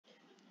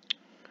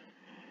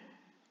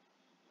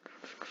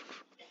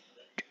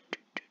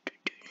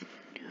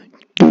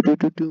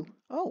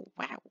Oh,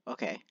 wow,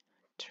 okay.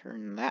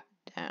 Turn that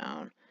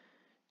down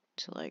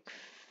to like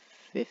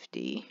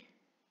 50.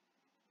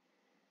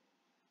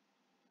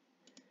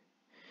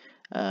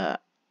 Down,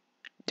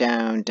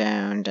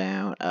 down,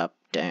 down, up,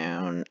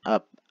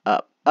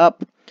 up,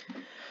 up.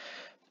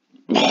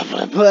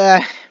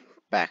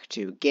 Back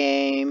to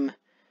game.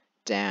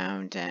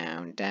 Down,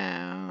 down,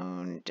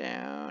 down,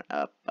 down,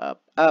 up,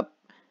 up,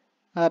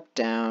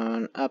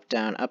 down, up,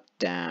 down, up,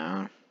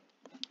 down.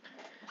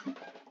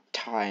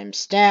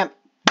 Timestamp.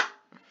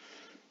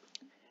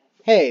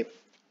 Hey,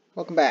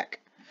 welcome back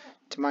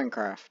to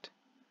Minecraft.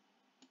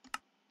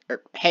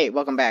 Hey,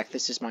 welcome back.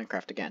 This is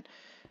Minecraft again.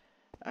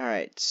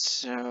 Alright,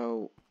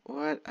 so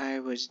what I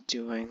was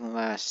doing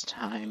last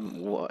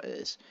time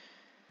was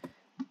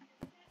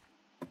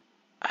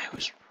I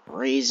was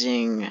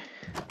raising,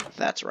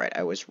 that's right,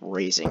 I was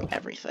raising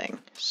everything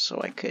so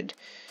I could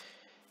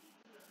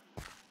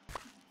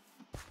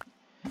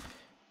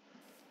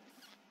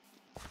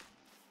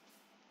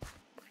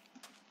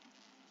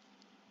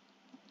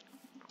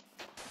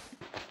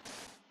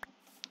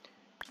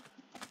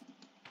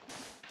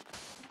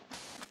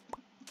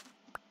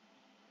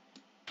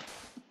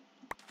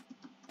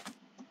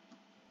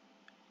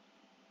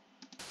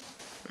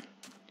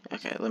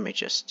okay, let me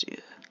just do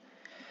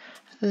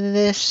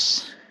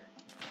this.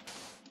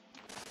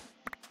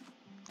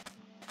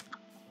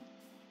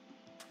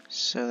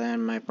 So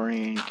then my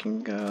brain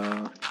can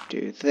go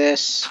do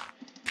this.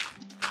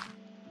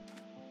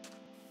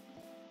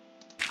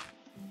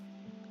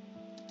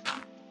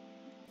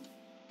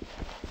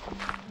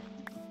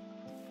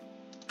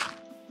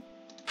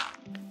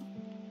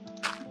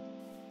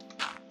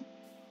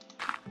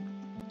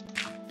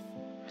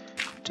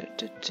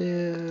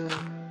 There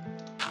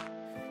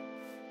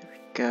we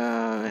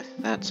go,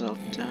 that's all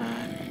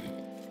done.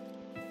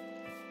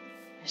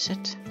 Is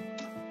it?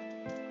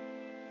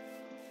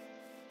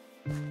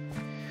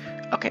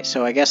 Okay,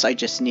 so I guess I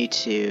just need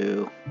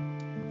to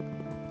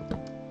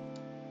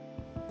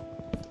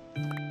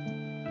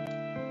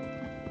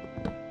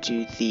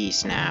do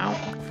these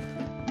now.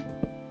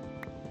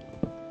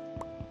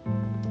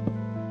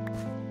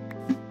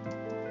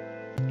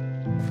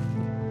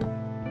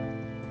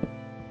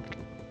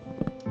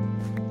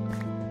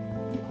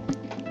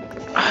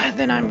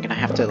 Then I'm gonna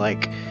have to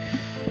like,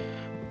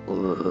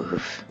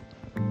 oof.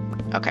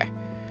 Okay.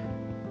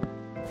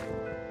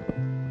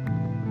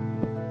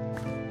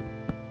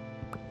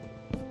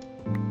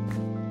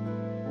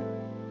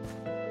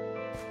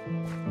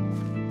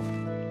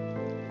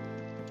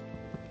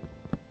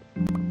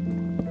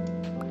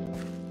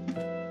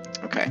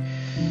 Okay,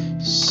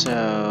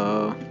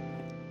 so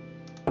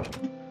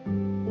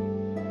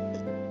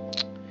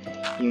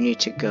you need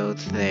to go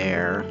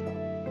there.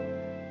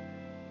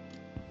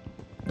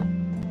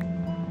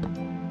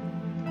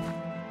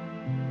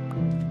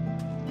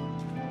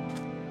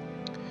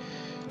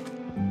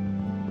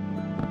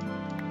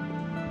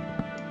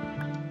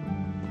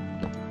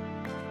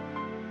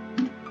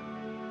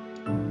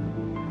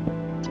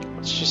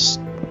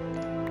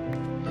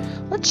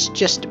 Let's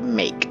just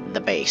make the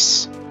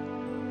base.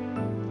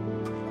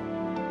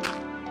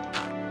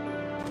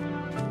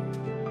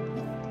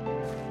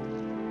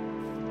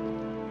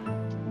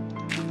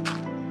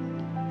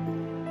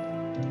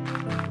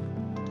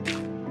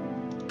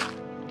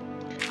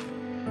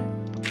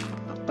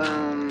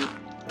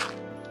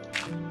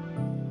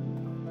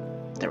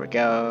 There we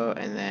go,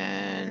 and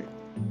then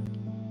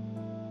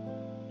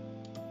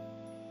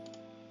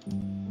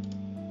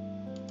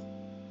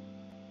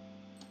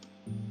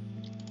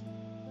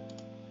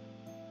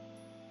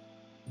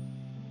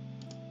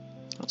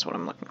that's what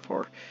I'm looking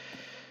for.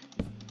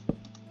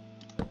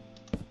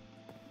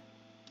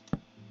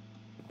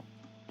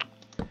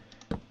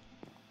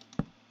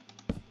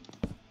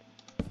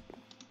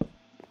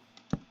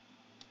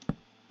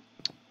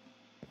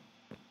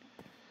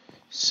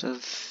 So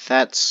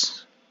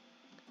that's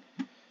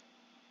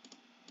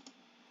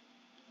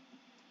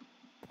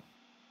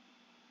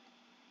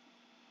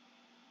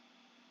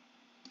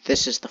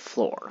this is the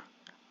floor.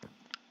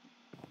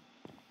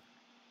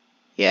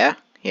 Yeah?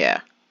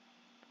 Yeah.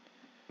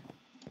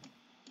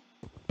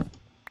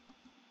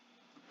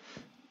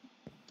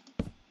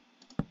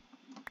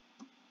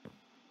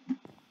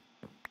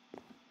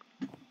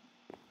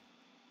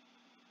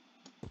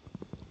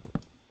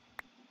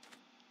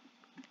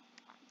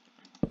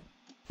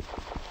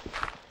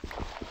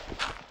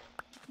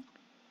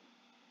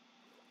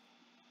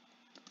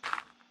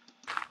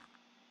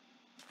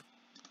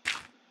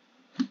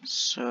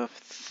 So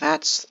if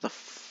that's the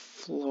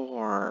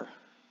floor,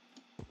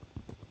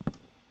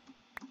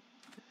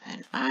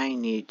 then I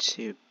need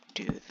to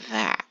do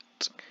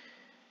that.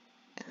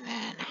 And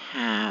then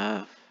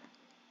have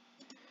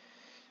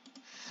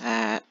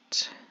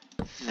that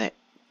there.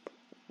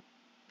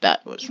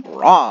 That was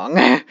wrong.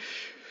 Then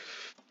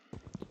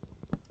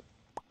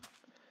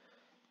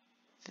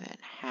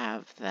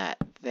have that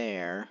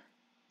there.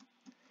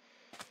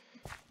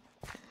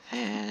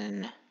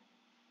 And then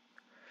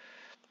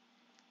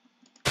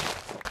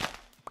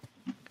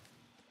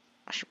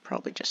I should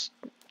probably just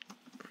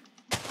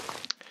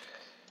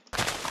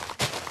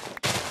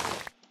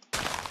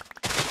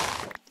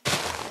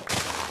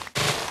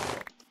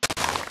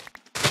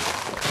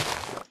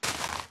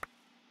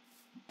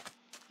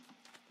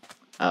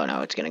Oh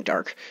no, it's getting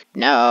dark.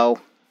 No!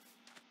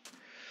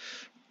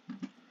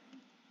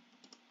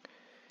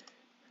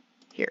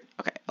 Here,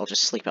 okay, I'll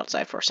just sleep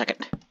outside for a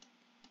second.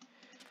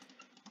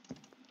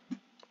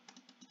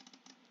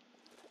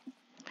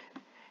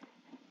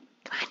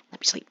 Come on,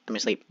 let me sleep, let me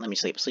sleep, let me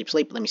sleep,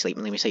 sleep, let me sleep,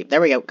 let me sleep. There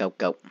we go,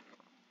 go.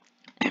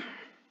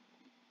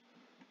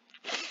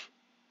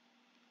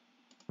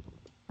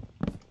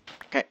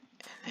 Okay,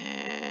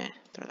 and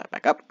throw that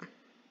back up.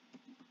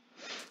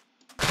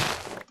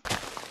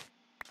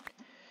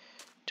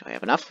 Do I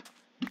have enough?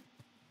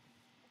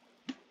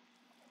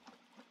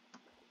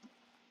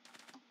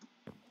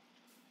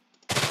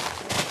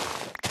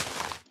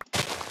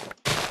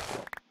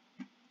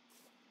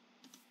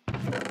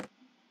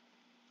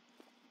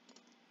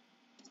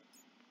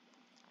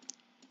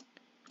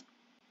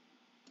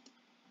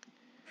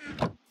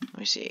 Let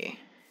me see.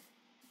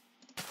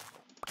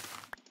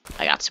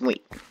 I got some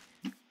wheat.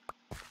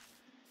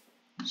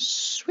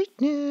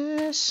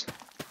 Sweetness!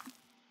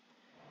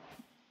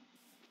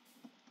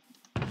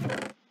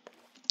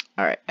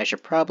 Alright, I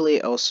should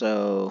probably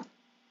also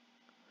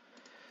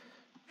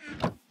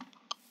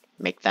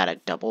make that a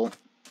double.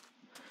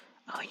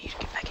 Oh, I need to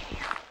get back in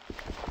here.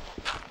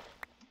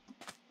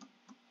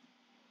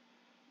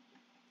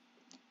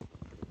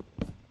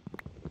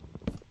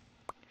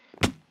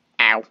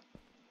 Ow.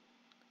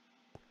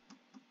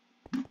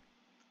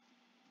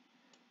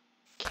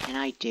 Can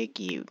I dig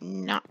you?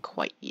 Not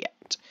quite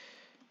yet.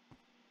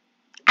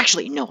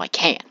 Actually, no, I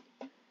can.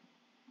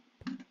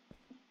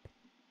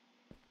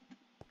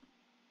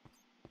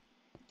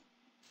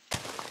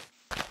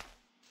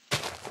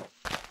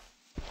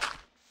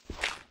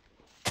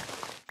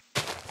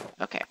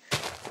 Okay.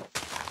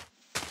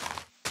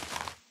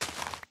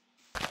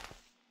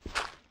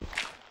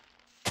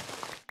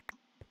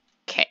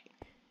 Okay.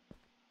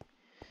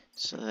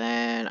 So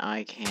then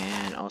I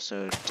can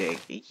also dig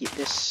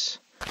this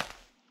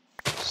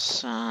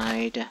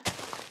side.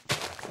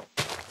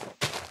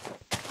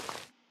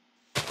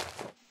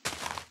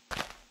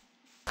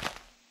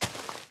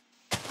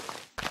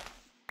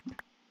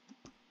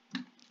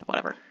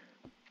 Whatever.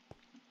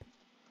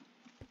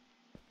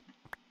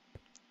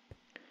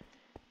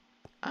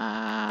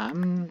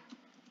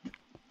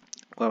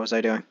 What was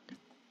I doing?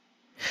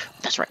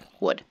 That's right,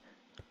 wood.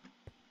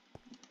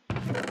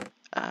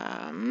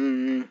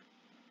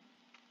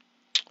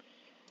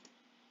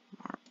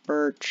 More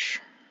birch.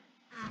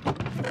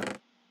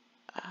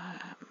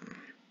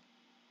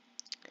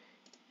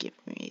 Give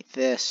me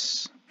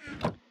this.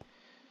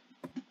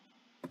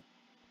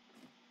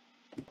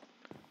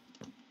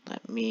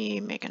 Let me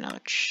make another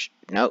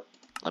nope.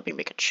 Let me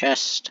make a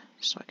chest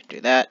so I can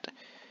do that.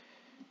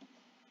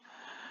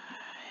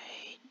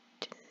 I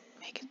didn't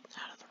make it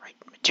out of the right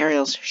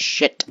materials.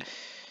 Shit.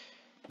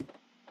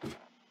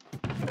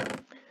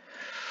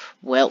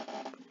 Well.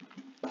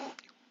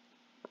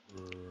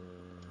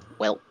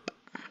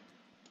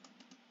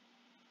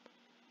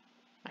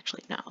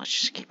 Actually, no, let's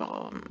just keep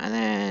all of them. And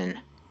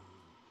then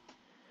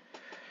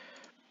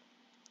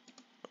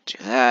do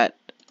that.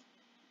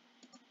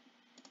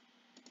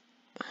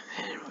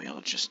 And then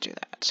we'll just do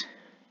that.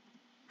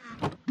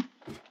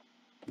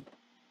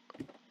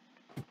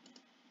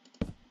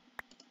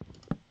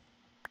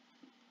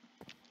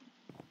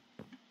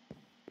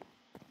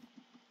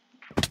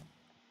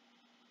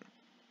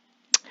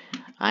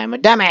 I'm a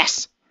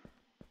dumbass!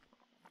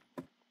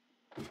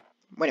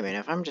 Wait a minute,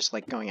 if I'm just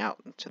like going out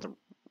to the...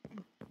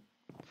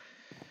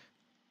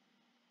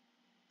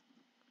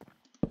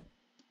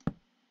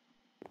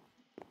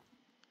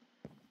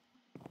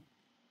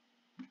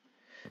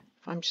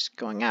 If I'm just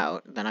going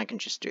out, then I can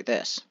just do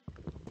this.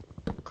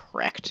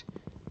 Correct.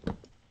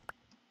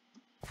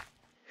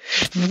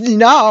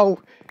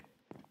 No!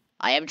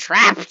 I am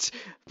trapped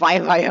by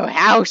my own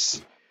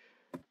house!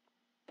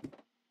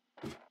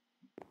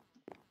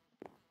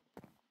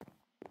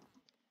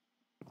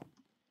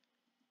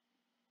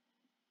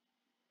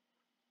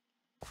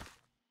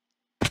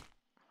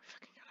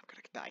 Fucking God, I'm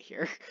gonna die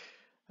here.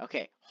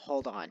 Okay,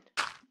 hold on.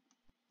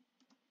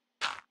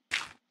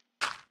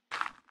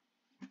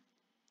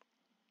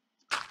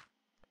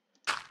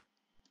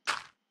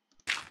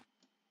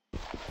 Oh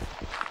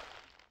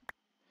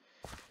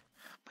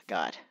my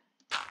God.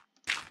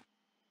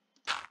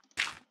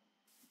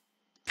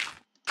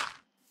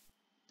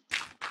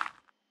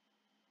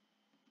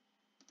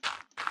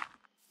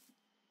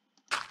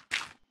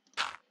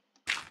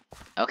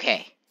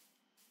 Okay.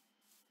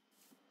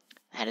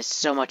 That is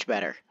so much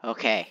better.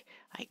 Okay.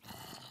 I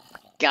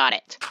got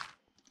it.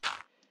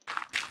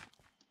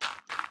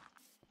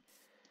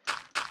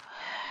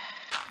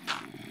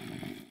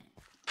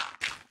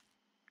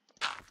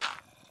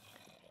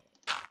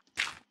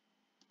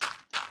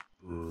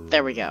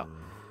 There we go.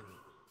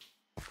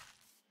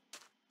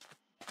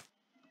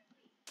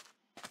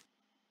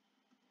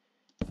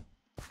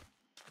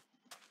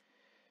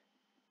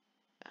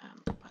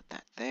 Put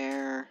that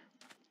there.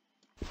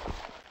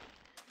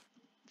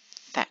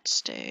 That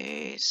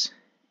stays.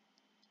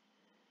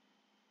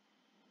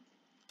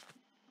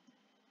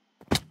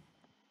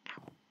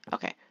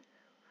 Okay.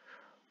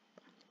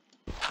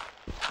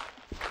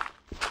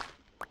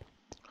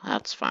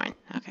 that's fine.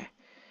 Okay.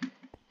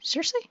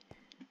 Seriously?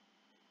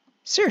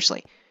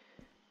 Seriously?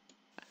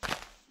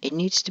 It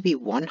needs to be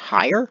one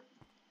higher?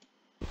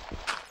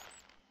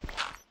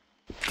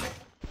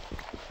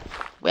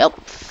 Well,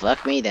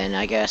 fuck me then,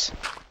 I guess.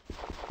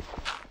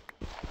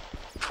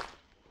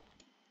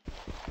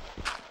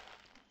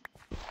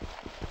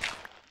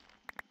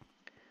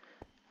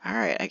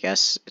 Alright, I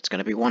guess it's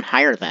gonna be one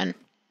higher then.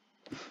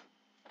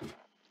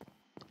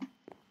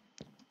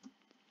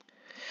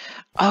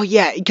 Oh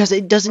yeah, because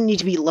it doesn't need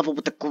to be level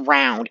with the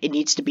ground. It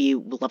needs to be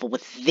level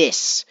with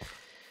this.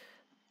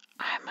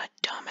 I'm a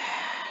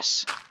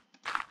dumbass.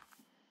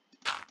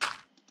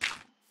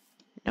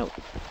 Nope.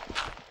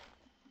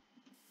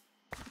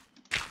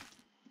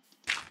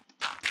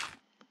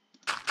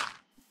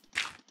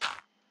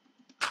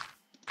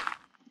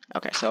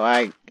 Okay, so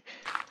I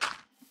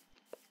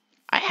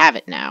have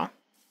it now.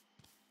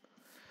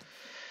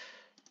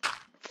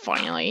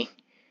 Finally.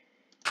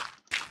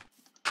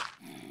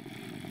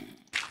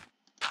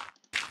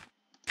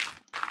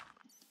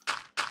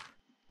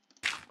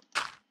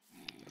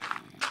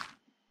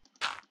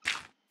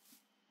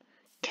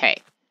 Okay.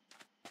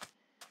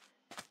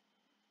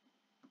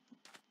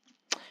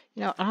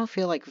 You know, I don't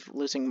feel like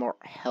losing more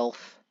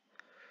health.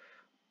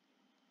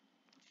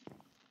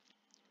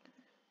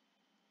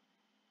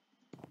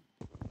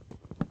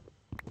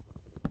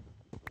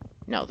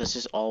 No, this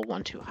is all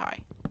one too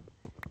high.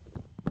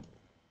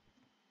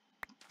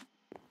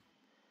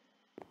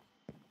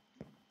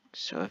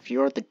 So if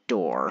you're the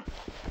door...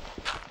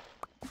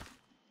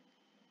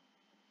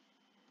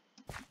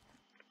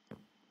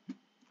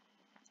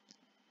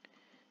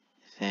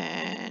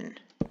 then...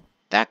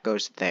 that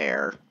goes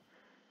there.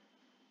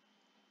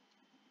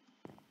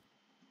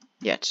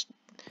 Yeah, it's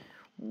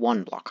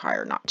one block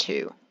higher, not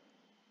two.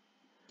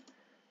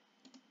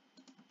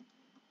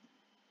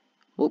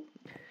 Whoop.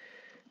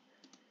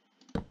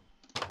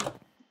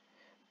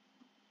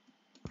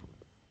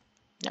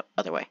 No,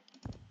 other way.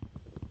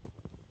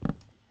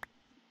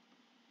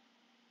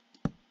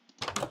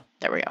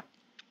 There we go.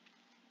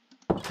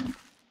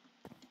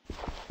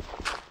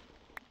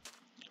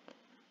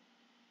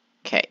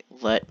 Okay,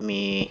 let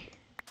me...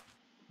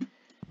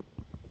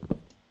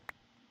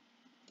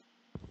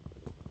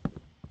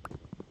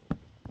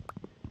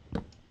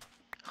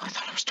 I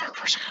thought it was dark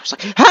for a second. I was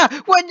like,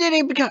 ha! When did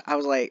it become... I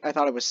was like, I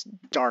thought it was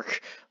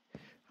dark.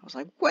 I was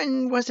like,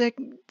 when was it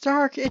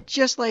dark? It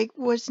just, like,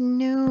 was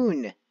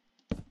noon.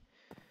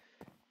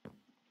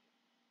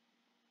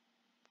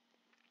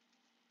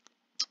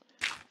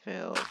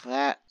 Fill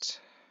that.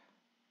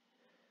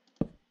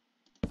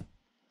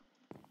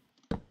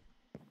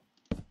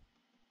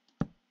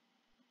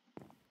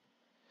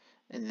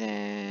 And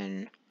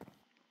then...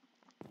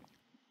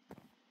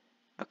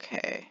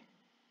 okay.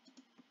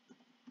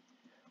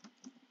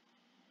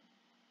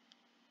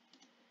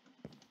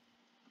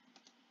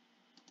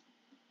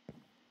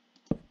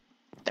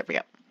 There we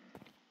go.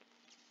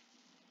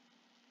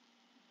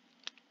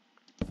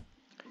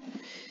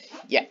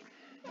 Yeah.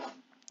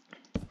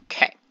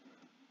 Okay.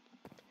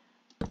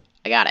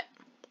 I got it.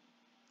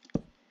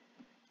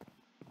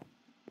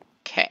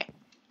 Okay.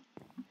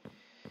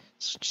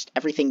 So just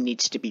everything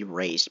needs to be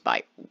raised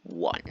by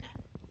 1.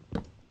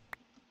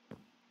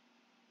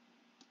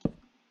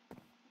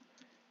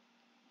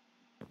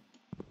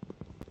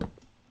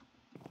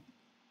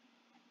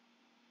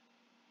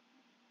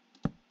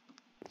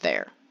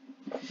 There.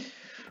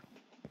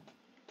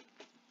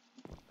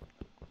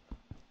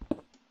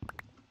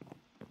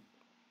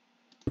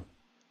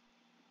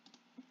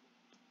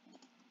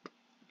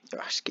 Oh,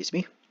 excuse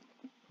me.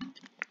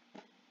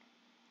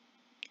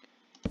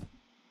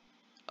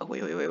 Oh,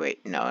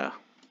 wait. No.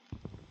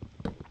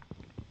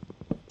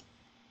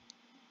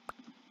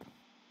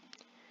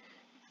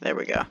 There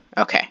we go.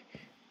 Okay.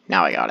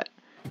 Now I got it.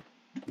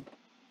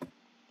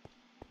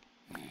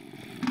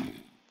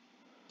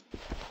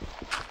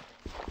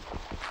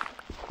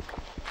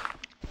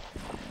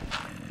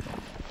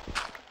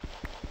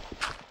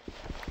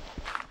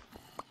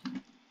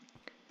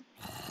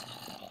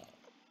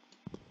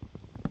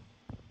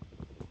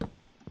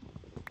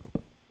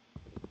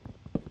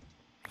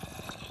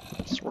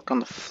 Let's work on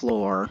the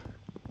floor.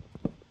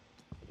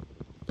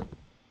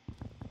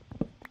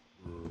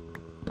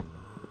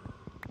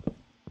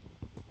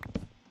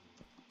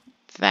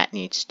 That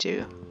needs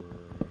to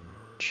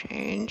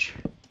change.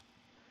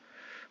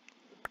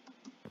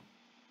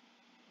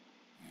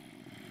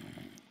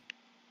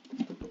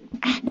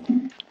 Ah,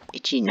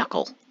 itchy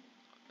knuckle.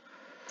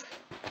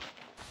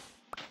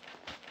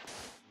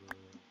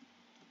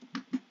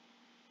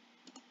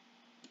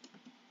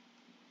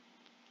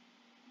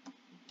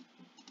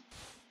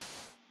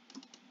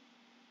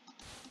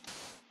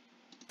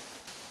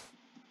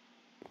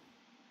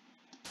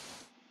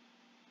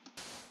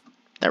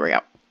 There we go.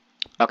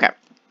 Okay.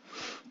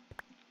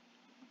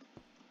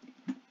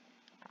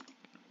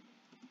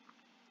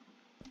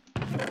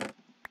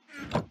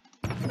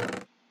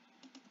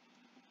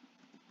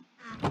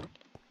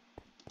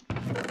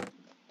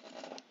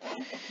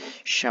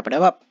 Shove it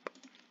up.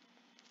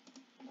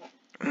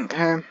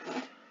 Okay.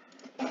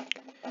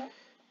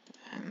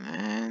 And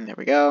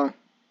we go.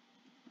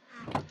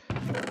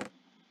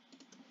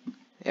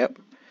 Yep.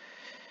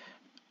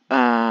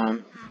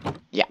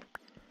 Yeah.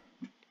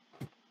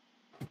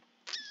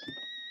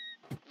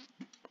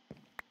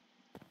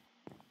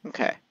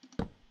 Okay.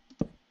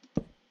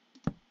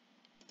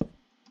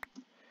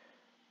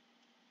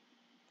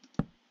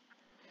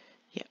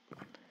 Yep.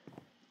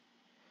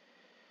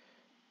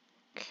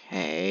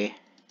 Okay.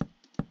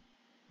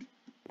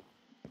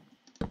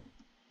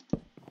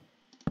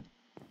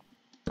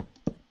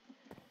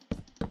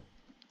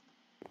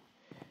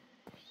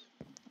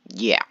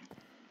 Yeah.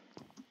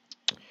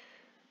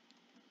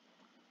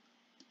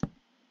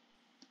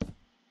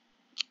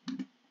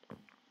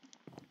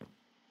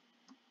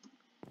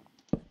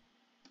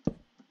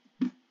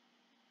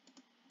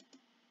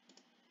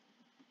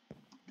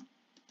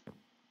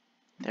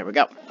 There we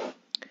go.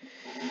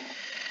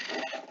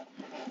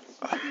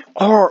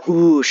 Or,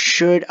 ooh,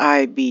 should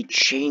I be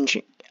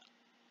changing?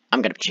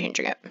 I'm gonna be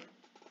changing it.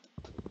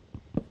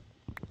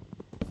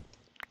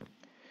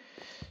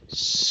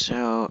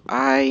 So,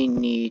 I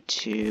need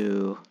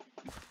to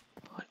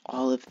put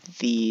all of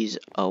these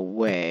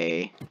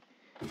away.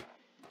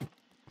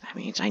 That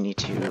means I need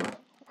to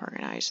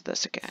organize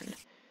this again.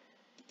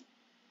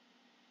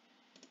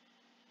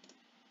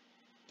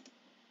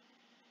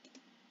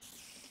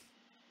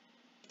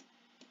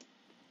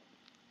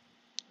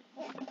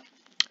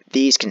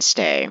 These can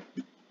stay,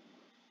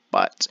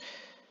 but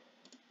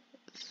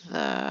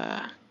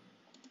the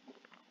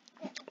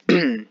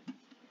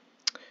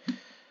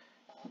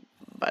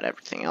but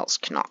everything else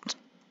cannot.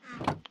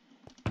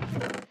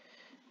 And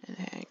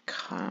then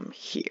come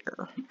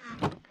here.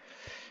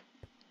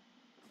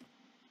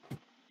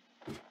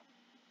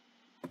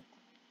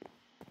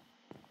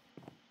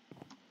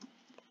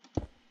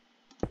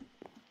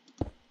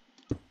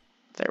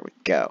 There we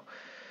go.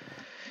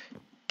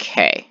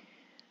 Okay.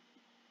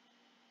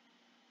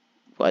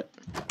 What?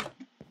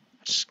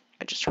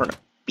 I just heard a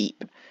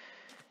beep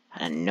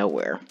out of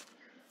nowhere.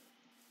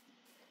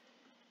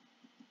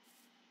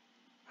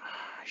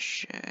 I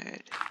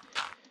should.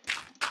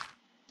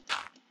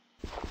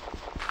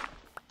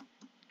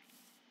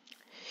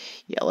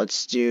 Yeah,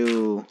 let's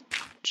do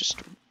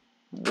just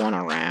one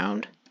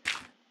around.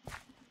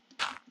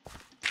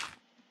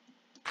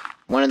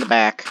 One in the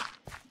back.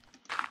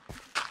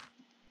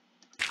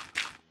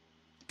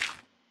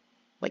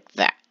 Like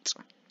that.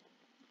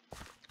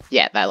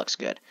 Yeah, that looks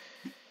good.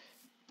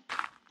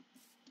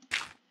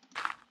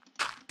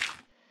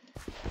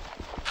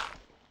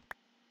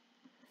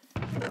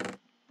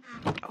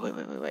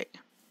 Oh, wait.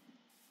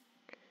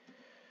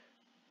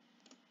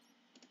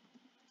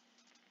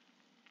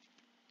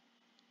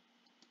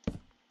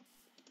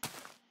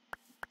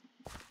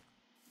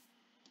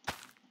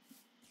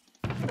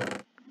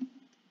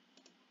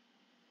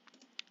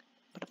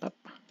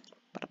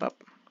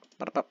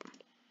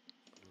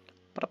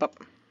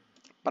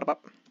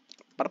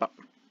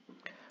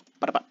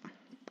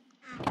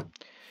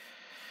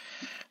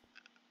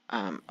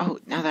 Oh,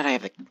 now that I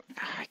have the...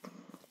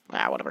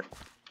 whatever.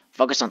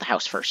 Focus on the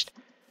house first.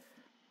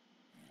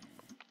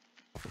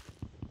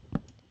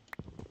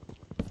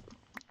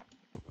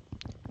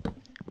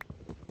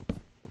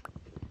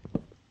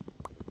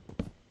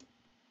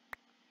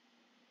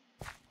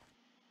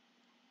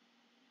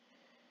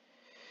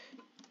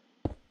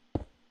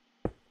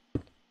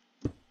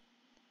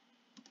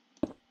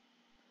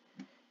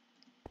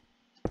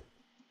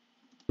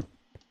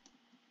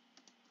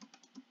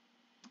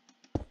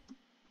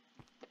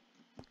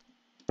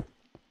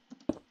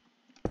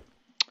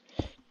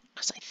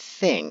 Because I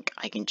think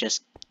I can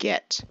just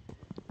get...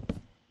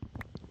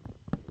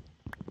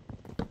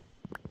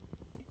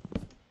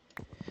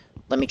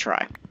 Let me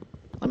try.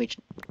 Let me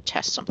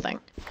test something.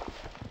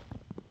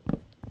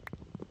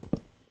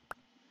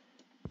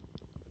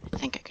 I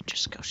think I can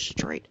just go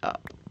straight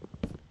up.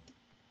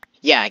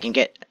 Yeah, I can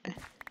get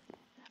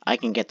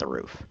the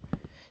roof.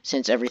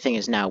 Since everything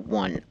is now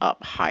one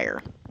up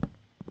higher.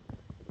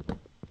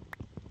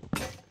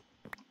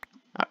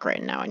 Oh,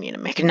 great, now I need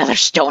to make another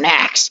stone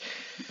axe!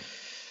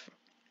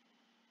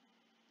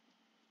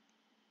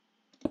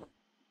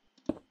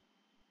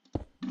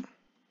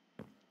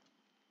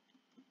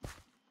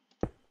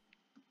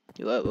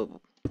 Whoa.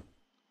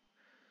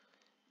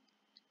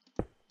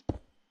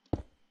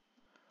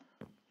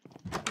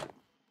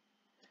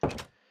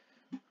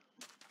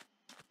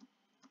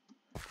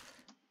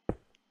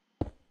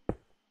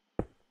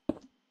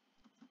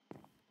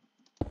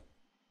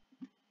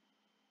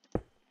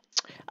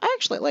 I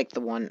actually like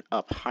the one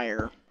up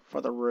higher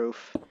for the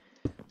roof.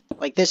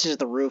 Like, this is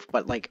the roof,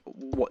 but, like,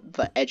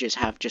 the edges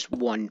have just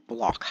one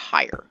block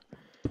higher.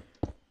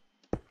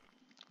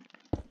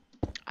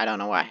 I don't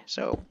know why,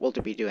 so we'll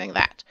be doing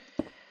that.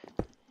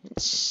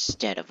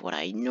 Instead of what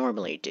I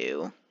normally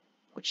do,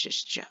 which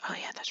is just... Oh,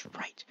 yeah, that's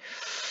right.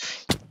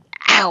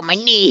 Ow, my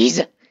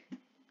knees!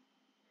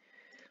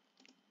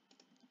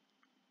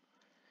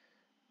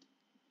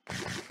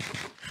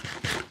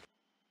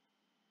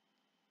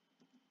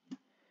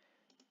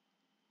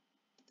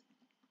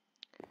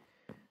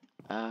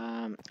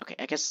 Okay,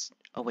 I guess...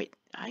 Oh, wait,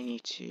 I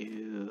need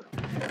to...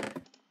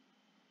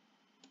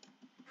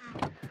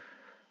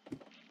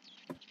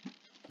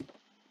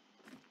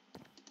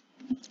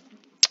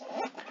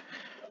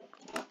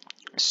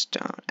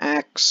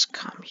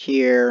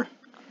 here.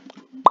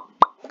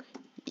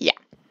 Yeah.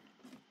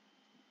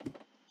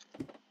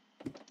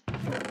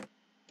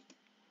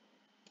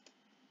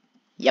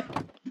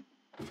 Yep.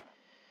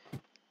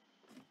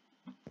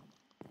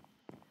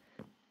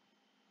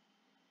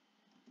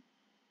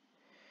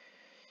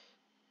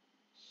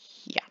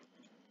 Yeah.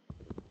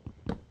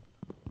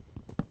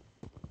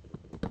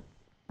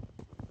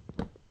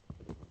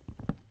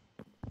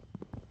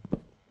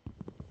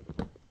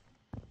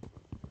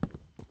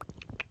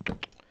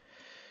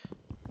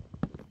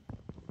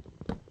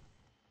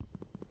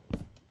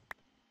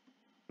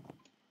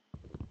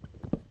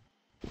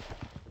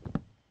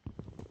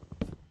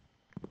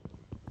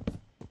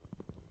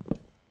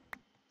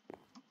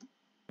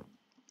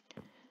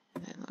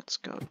 And then let's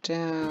go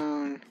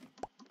down,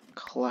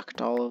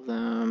 collect all of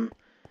them.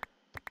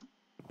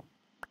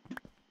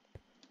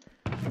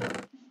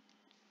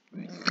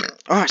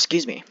 Oh,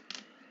 excuse me.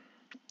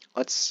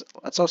 Let's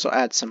also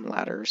add some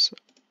ladders.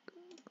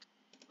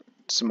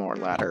 Some more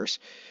ladders.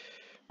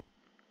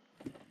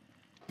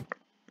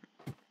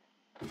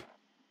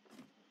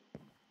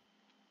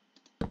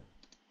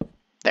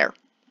 There.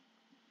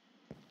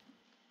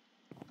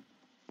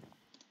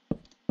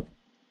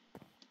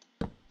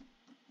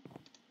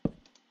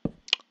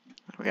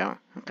 There we go.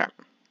 Okay.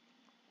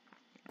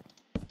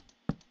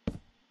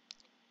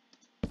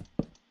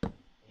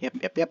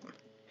 Yep.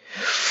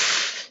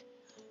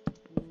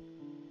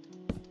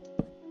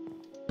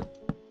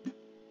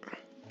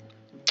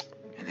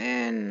 And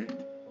then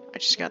I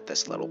just got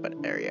this little bit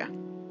area.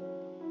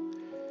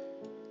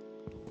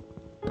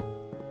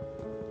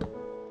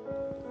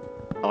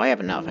 Oh, I have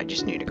enough. I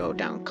just need to go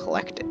down and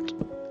collect it.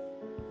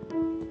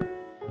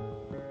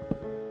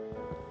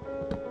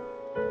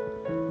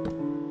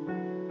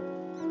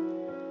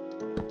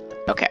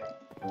 Okay.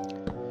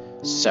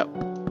 So,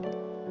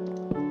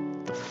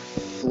 the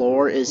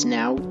floor is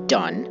now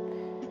done.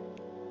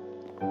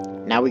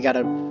 Now we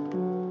gotta...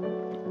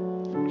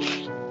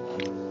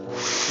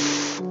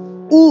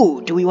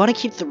 Ooh, do we want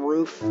to keep the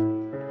roof?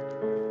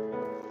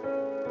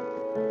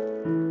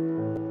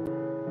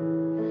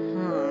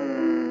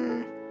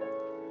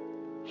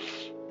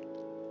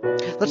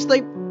 Let's,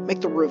 like, make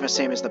the roof the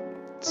same as the...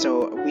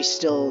 So, we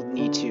still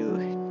need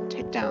to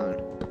take down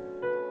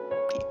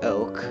the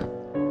oak.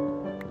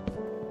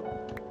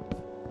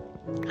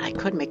 I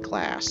could make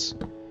glass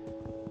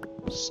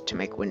to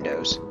make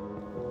windows.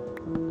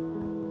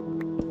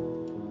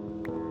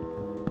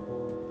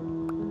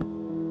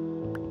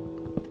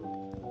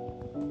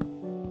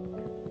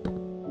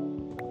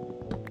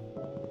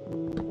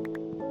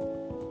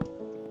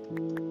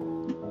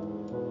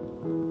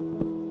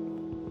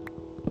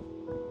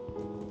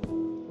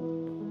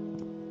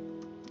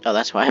 Oh,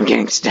 that's why I'm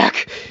getting stuck.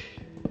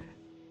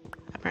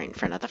 I'm right in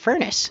front of the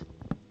furnace.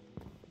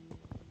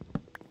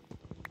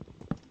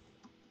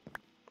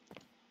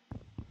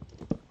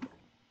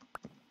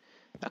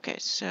 Okay,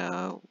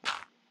 so...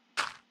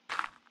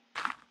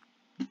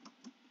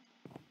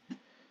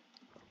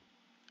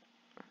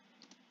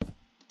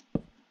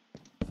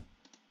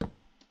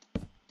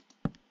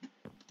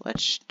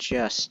 let's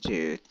just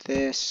do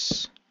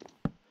this.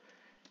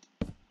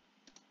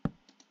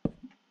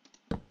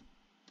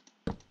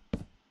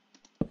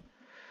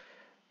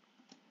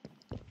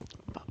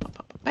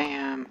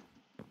 Bam.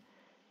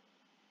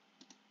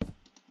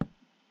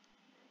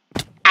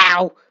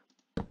 Ow!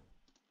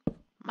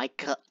 My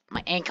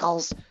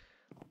ankles.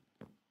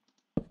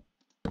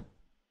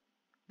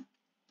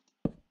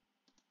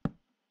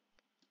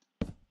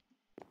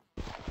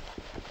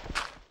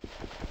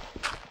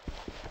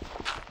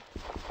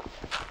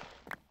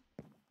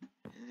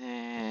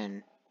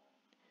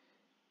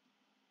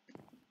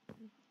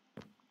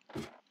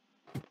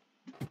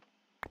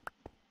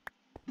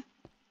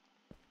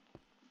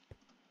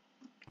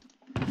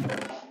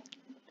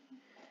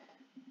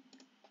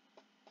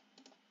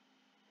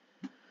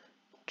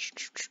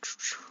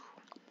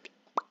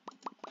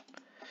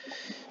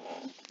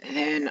 And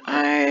then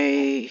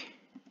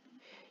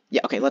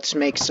yeah, okay, let's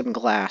make some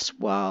glass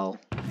while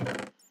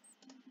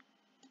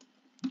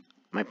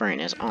my brain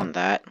is on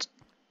that.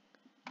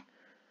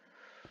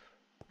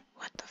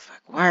 What the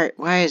fuck?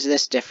 Why is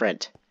this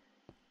different?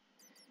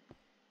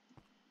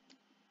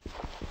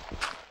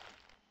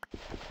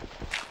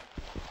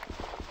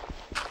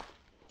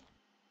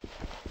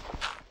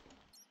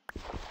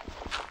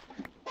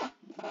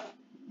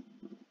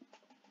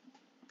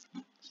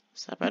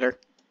 Is that better?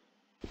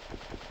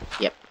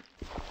 Yep.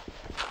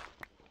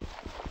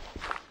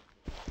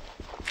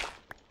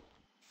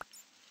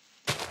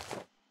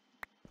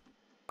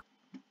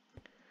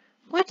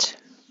 What?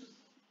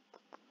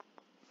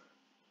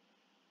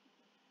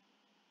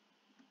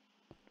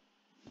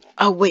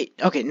 Oh, wait.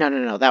 Okay,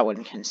 no. That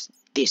one can...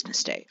 These can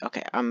stay.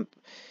 Okay,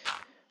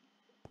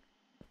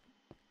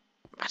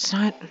 that's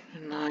not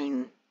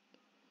 9...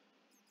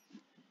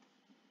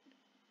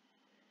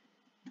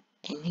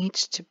 It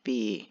needs to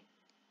be...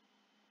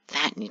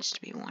 That needs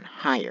to be one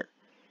higher.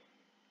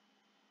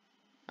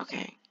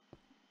 Okay.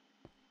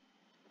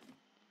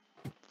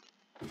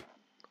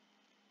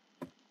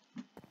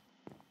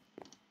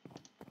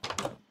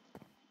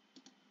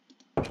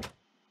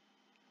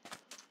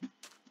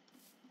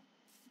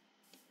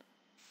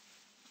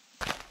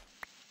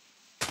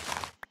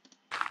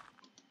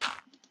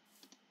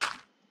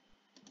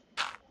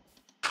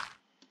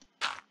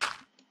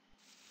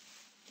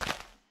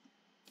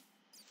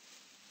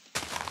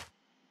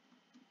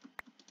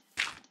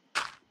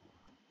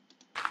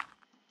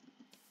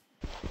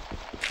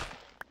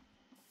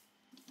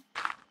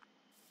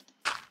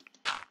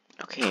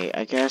 Okay,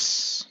 I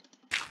guess...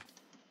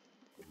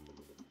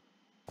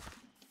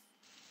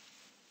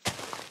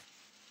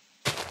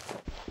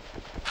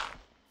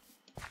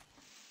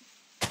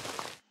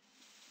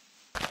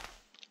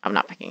 I'm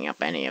not picking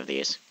up any of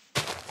these.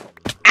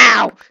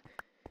 Ow!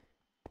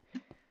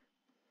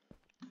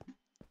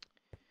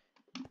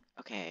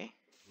 Okay.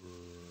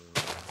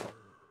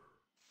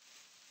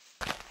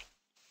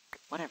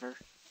 Whatever.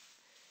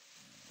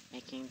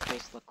 Making the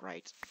place look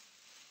right.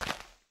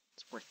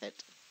 It's worth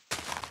it.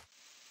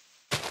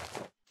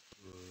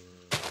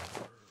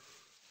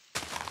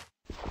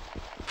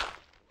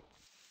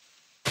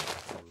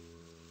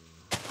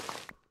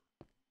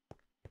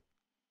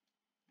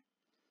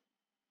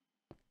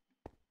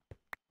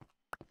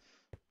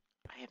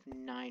 I have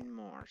 9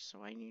 more,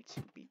 so I need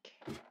to be...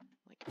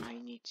 Like, I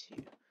need to...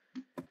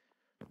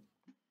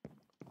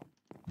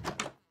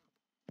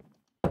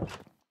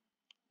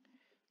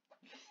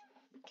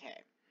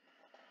 Okay.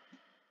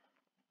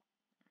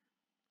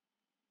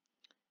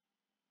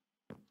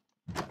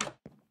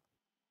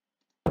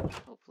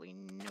 Hopefully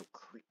no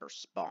creeper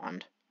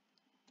spawned.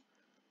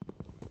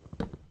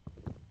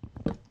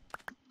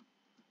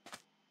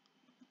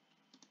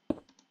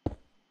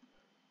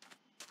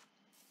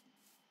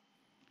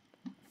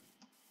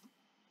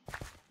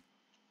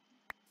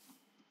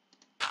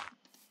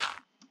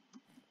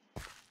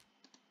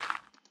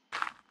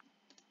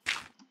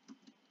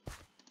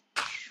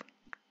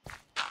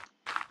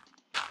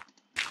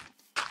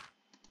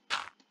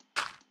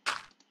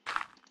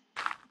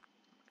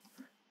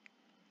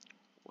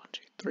 One,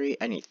 two, three.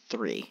 I need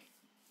 3.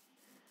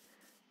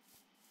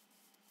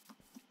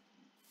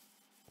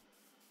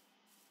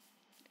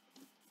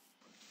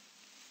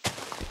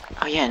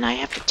 Oh yeah, and I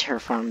have to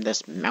terraform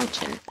this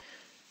mountain.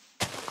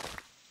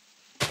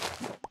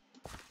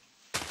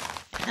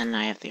 And then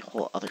I have the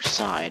whole other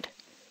side.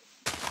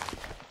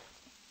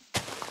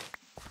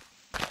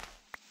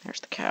 There's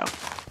the cow.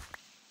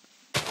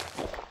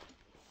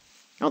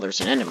 Oh,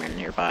 there's an enderman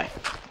nearby.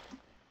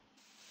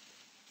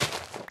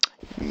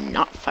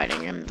 Not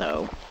fighting him,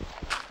 though.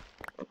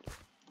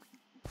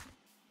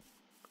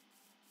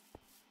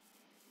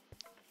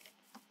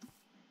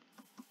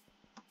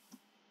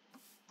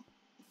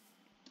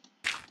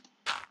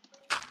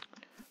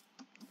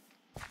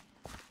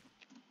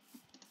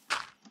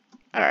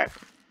 Alright.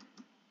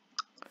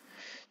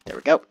 There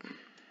we go.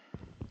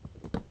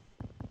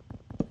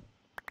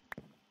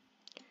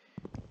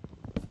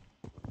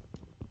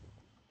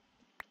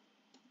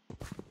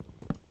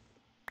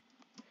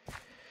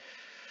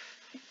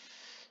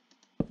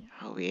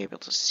 I'll be able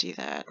to see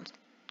that.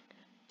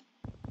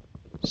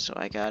 So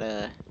I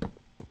gotta...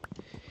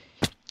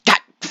 God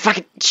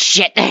fucking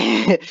shit!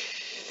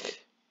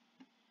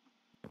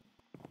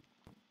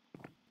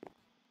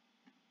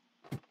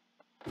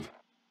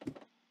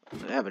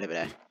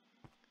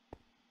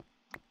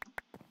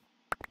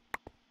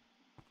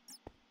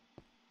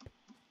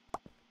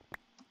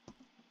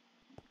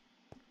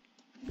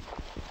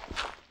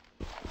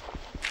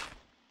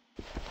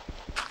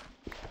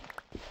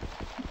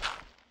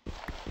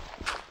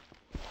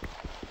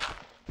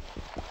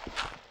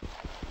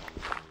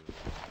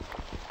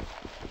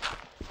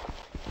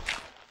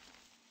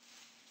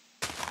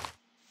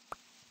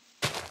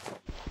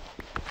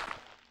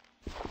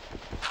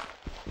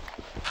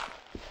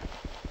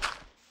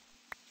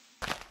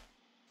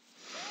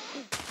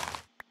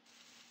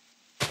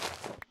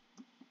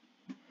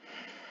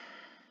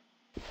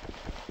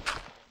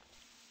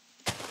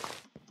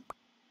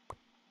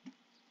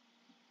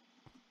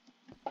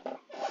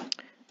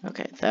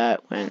 Okay,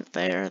 that went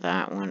there,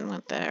 that one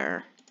went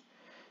there.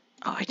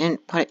 Oh, I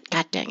didn't put it.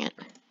 God dang it.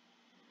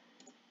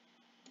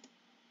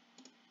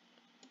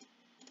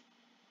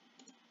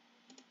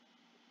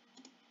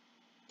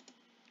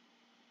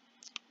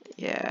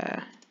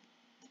 Yeah.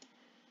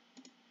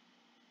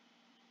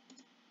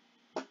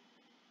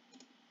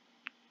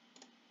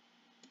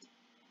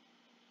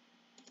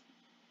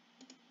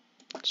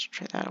 Let's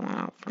try that one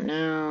out for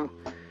now.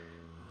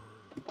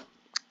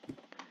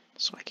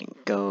 So I can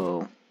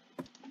go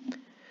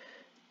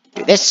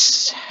do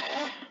this.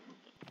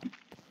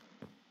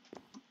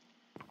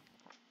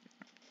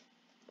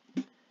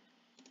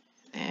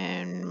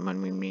 And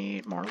when we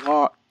need more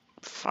log...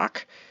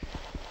 Fuck.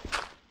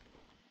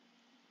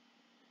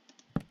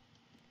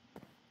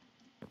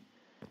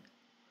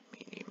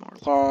 We need more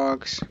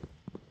logs.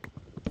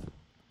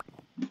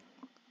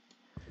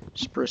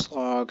 Spruce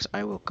logs.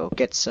 I will go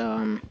get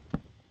some.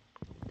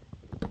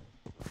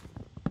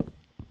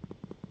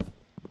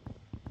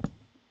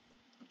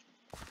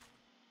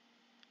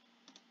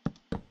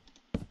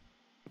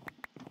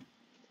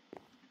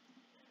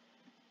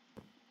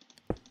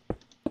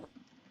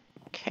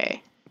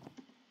 Okay.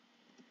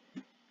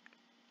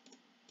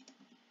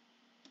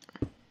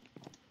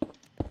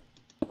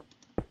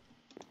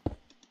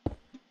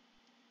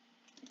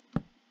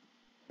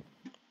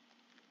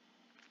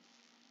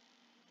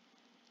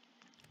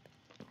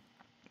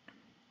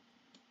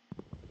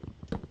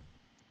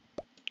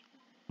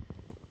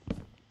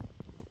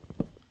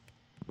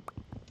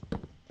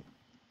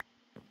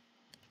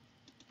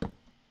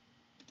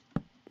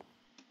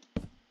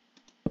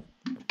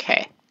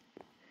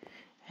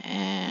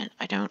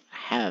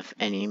 have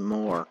any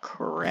more,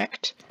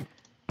 correct?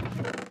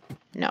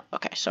 No,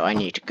 okay, so I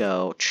need to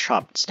go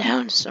chop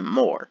down some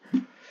more.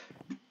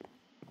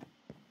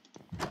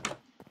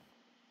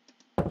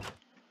 Oh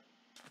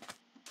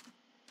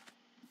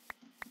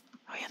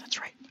yeah, that's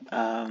right.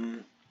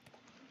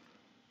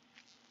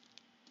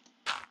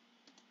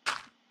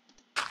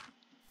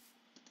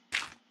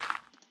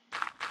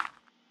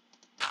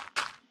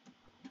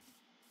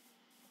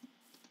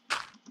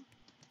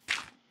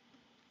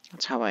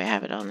 That's how I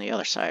have it on the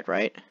other side,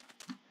 right?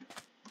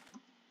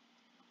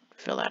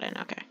 Fill that in,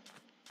 okay.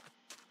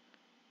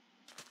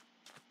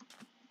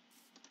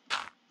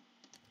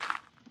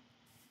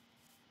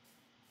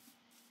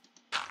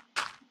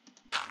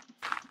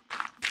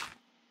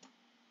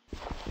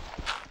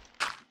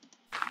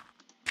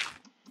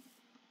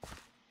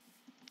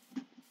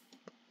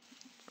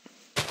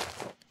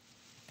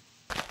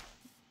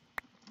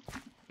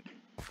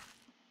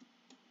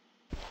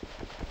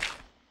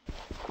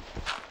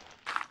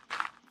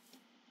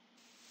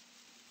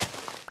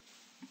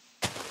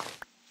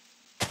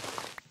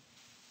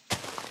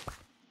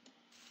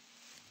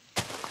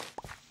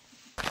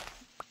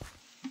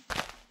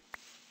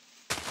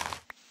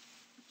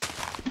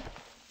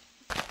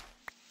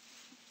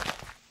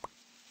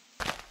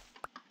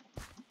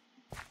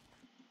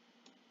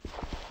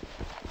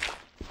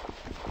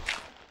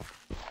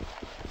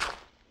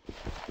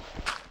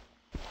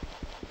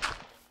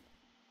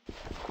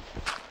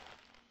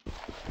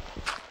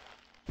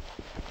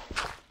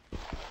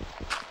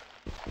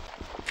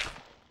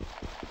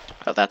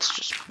 Oh, that's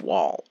just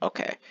wall.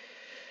 Okay.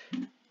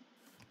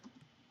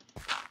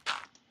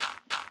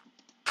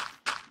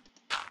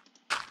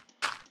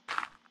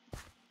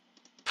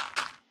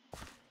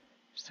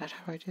 Is that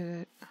how I did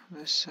it? On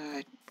this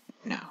side?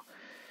 No.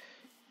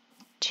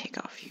 Take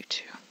off you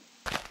two.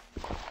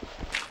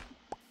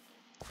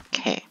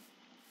 Okay.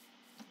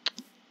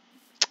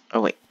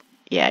 Oh, wait.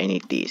 Yeah, I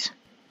need these.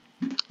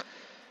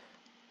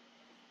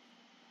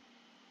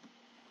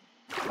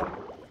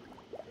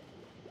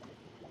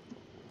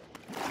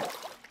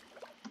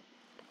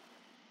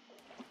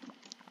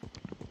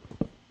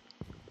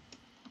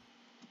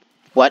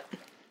 What?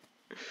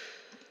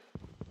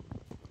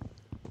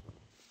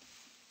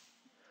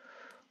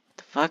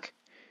 The fuck?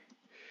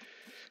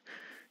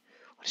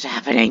 What is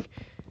happening?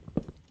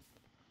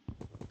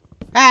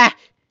 Ah!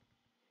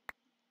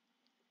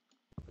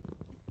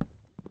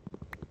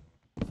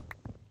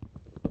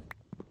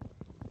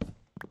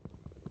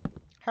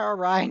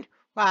 Herobrine,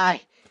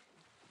 why?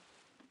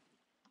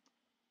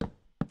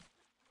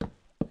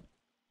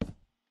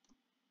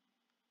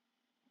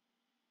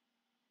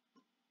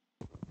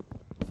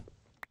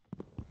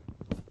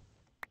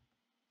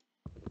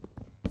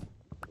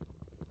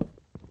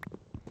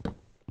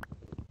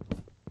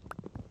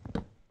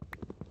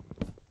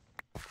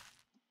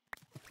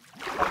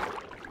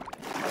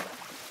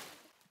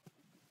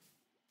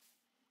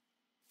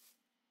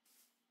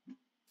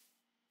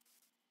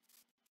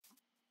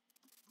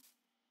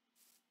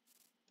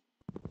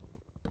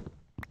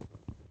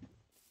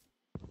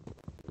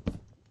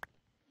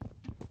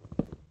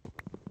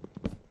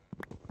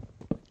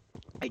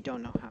 I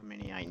don't know how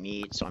many I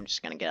need, so I'm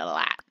just gonna get a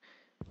lot.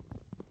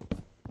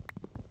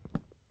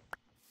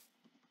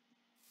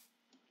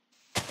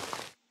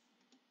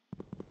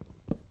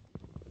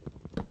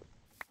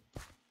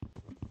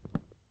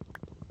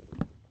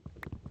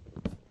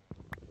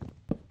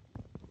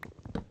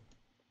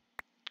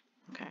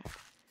 Okay,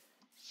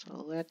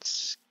 so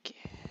let's get...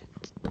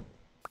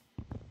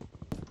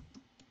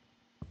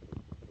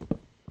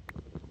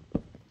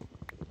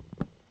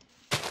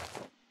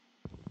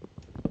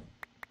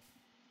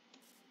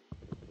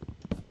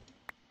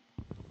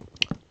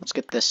 Let's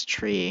get this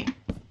tree.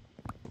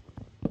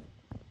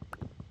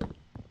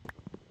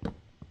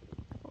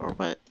 Or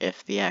what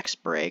if the axe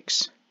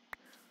breaks?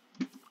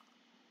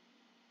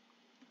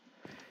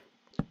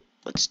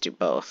 Let's do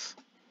both.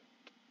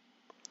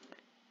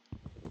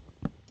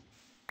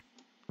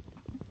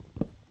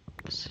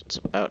 It's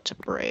about to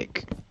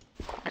break.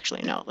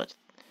 Actually, no, it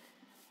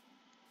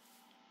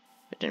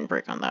didn't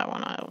break on that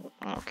one. I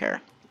don't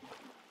care.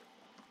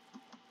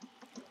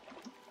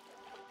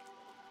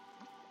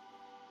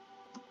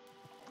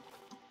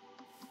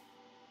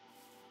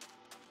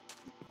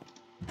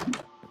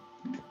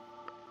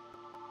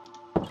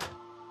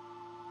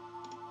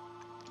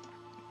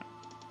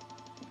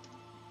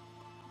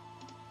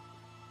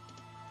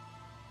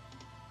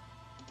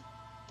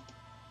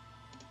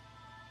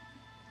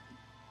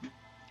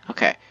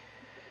 Okay.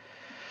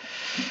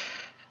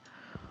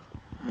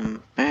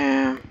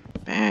 Bam,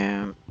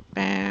 bam,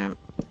 bam.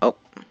 Oh.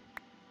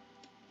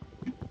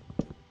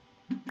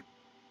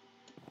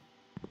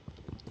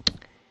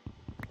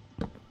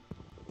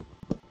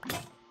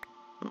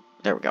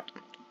 There we go.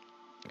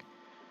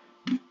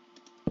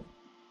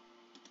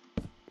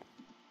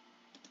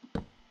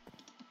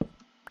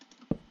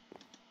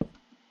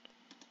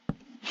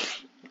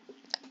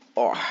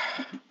 Oh.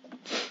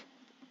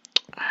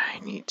 I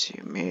need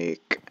to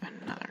make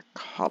another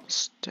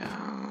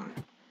cobblestone.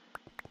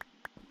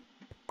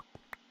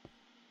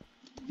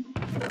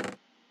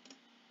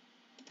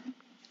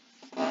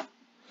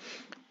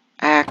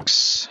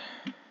 axe.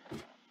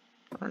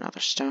 Or another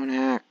stone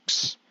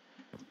axe.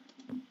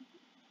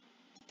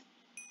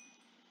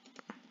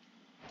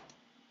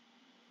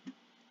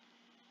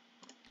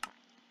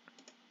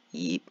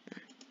 Yeep.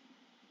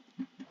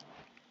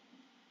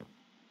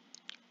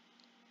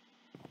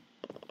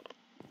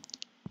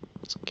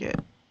 Let's get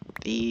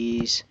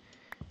these.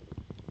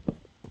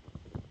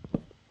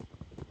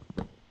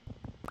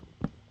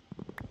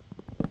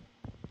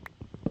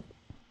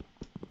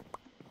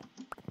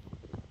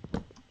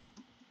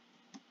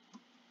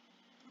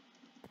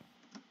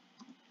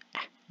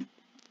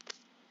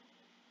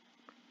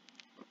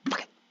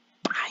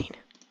 Fine.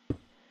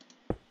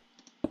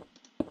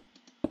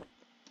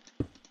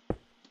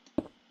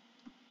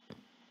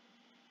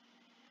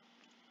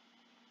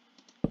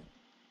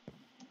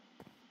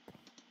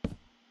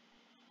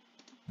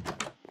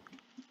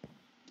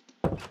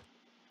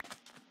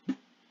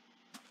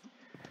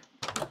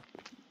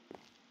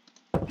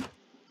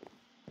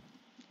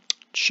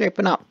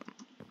 Shaping up.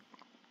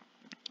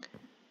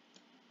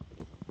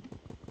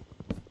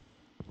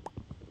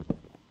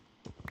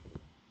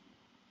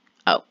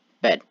 Oh,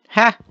 bed.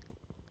 Ha!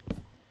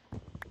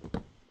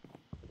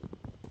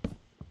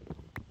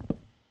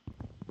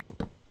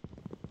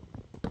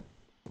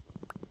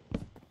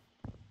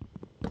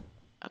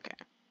 Okay.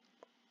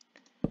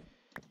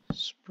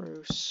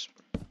 Spruce.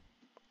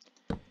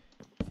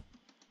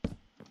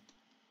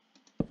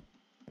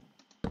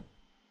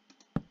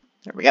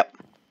 There we go.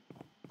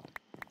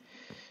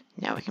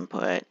 Now we can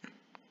put...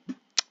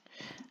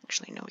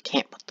 Actually, no, we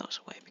can't put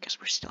those away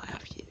because we still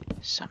have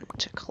some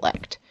to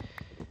collect.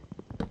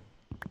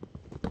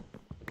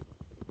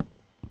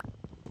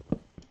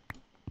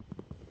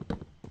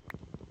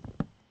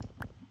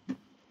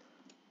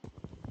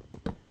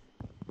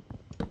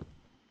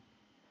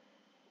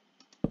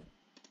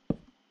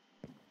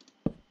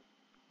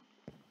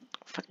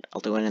 Fuck it, I'll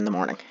do it in the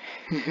morning.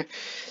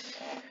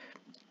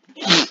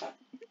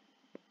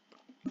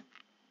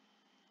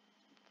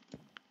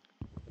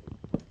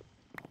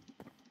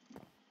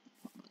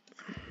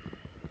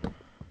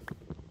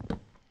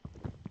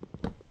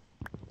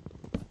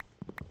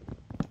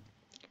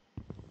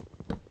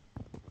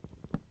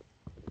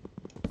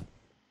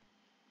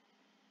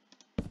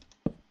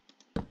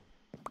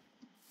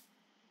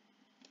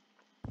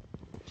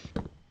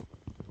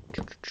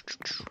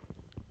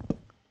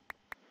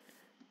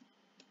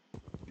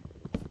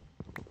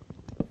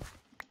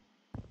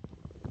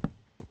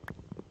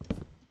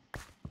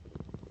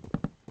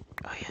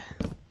 Oh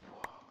yeah.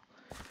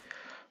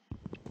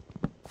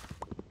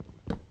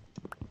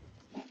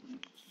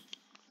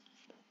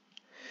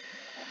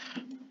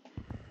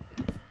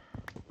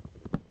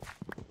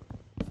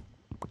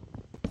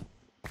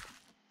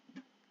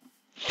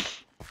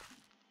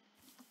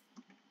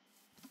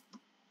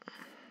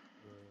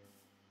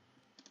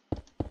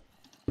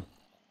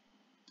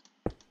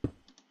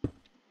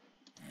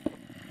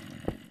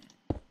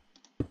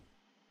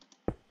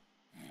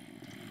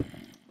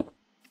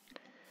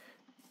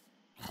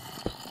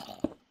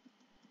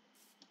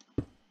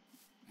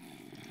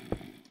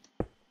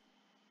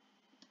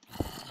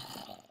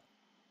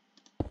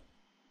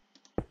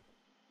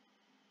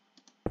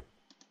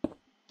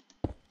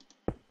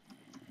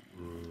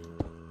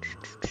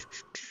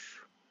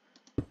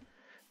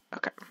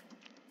 Okay.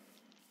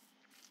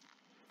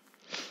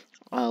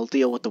 I'll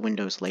deal with the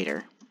windows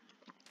later.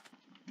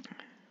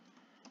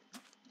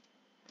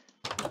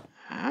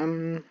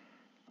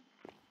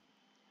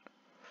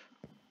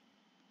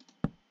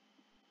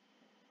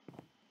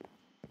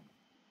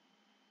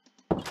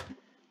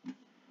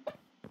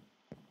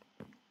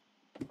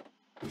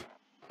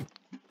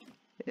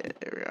 Yeah,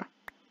 there we go.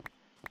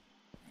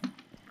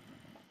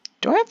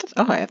 Do I have the...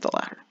 Oh, I have the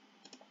ladder.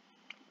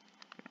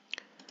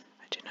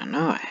 I did not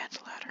know I had the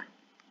ladder.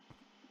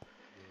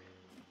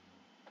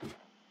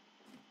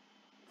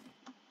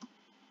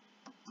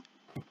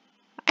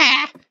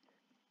 Ah!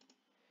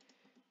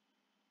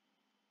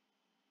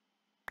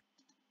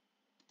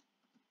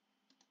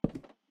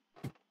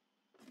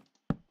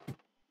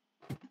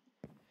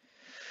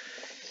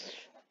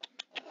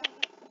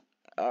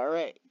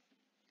 Alright.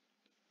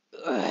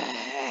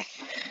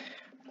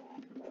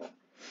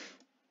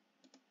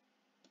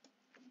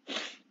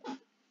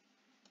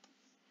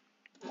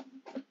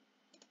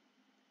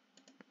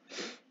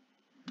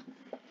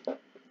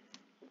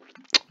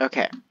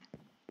 Okay.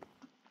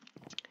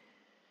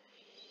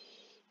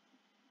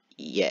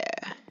 Yeah.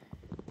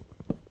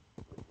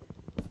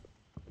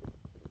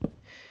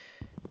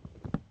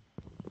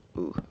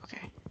 Ooh,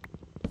 okay.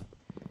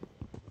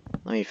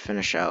 Let me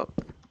finish out.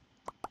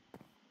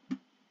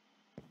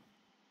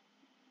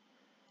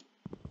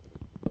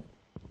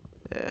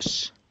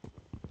 This.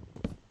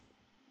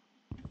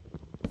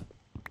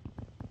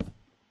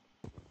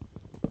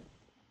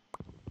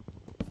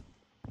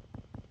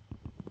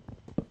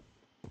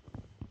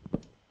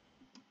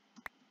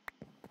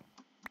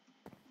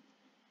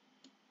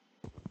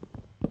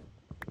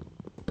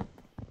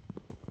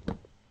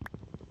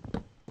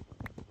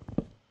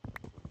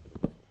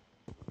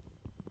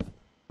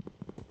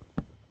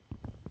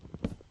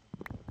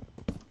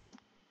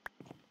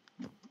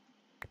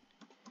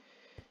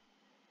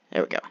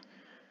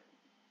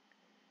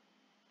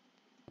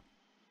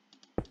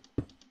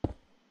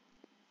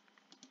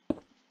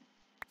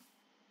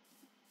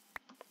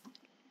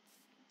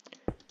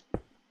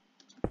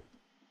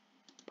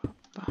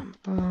 Bum,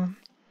 bum.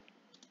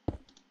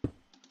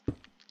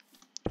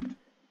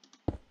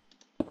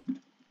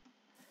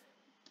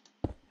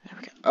 There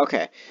we go.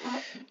 Okay.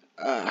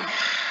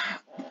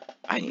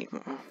 I need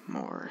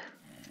more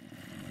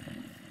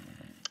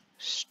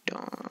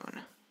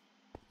stone.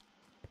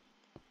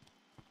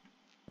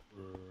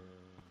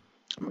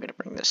 I'm gonna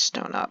bring this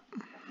stone up.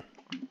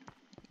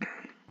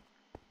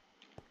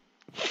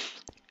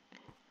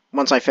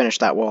 Once I finish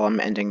that wall, I'm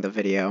ending the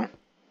video.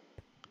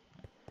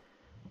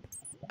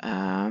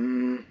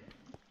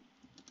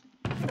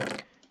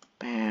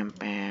 Bam,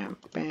 bam,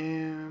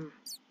 bam.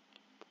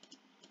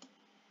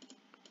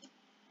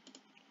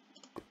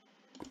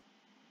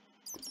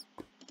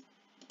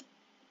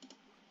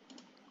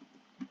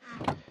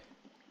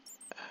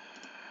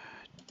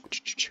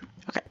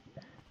 Okay.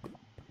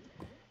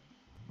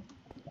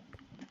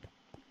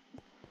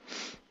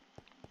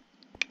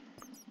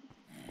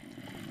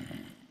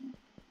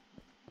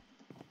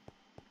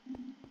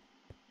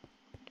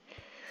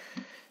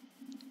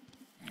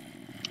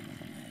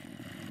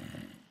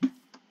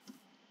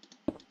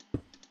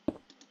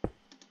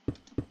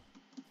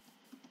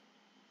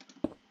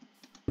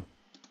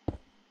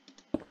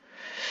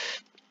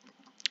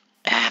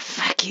 Ah,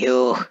 fuck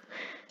you.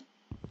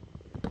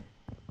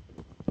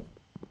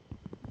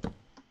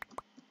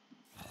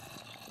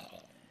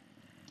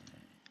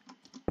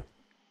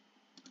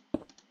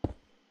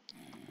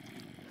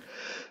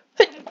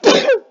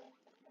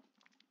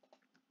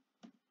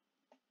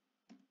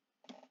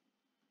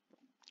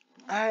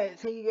 Alright,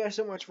 thank you guys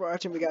so much for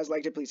watching. If you guys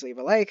liked it, please leave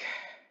a like.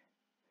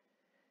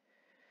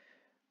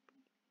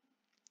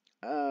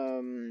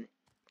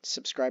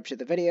 Subscribe to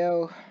the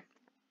video.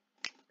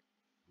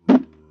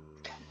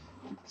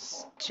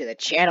 To the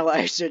channel,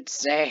 I should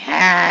say.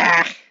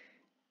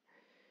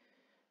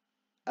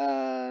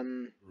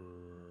 Oh,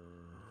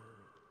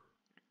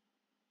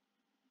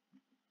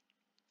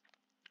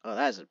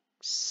 that's a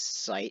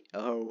sight.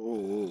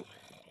 Oh.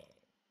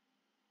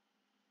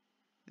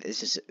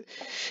 This is...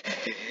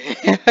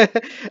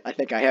 I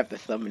think I have the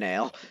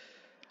thumbnail.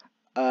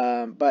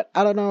 But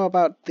I don't know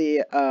about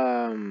the,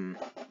 I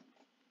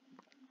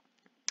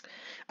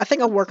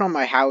think I'll work on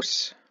my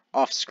house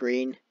off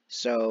screen,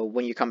 so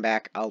when you come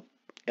back,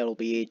 it'll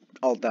be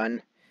all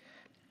done.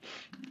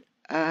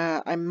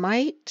 I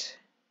might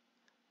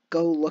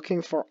go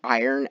looking for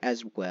iron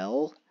as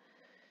well,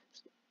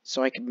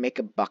 so I could make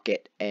a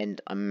bucket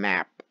and a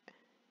map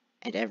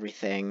and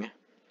everything.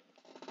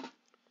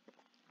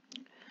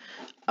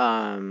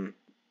 And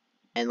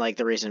like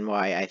the reason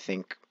why I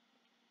think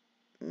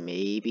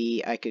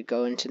maybe I could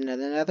go into the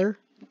Nether.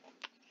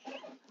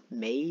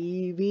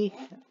 Maybe.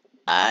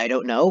 I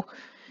don't know.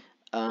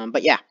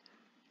 But yeah.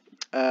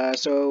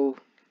 So,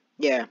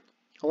 yeah.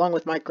 Along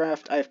with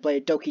Minecraft, I've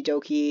played Doki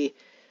Doki,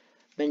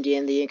 Mindy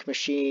and the Ink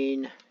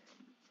Machine,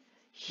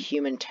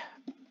 Human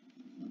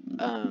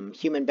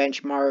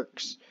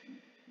Benchmarks,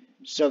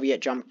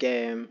 Soviet Jump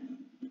Game,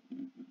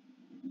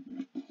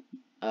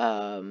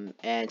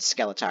 and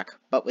Skeletalk.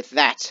 But with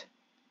that,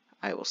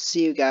 I will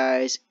see you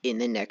guys in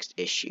the next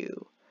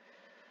issue.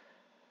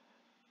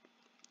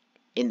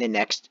 In the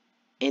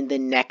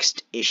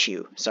next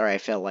issue. Sorry, I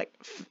felt like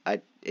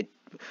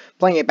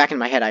playing it back in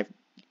my head.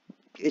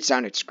 It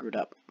sounded screwed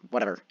up.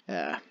 Whatever.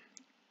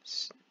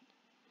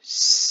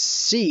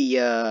 See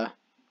ya.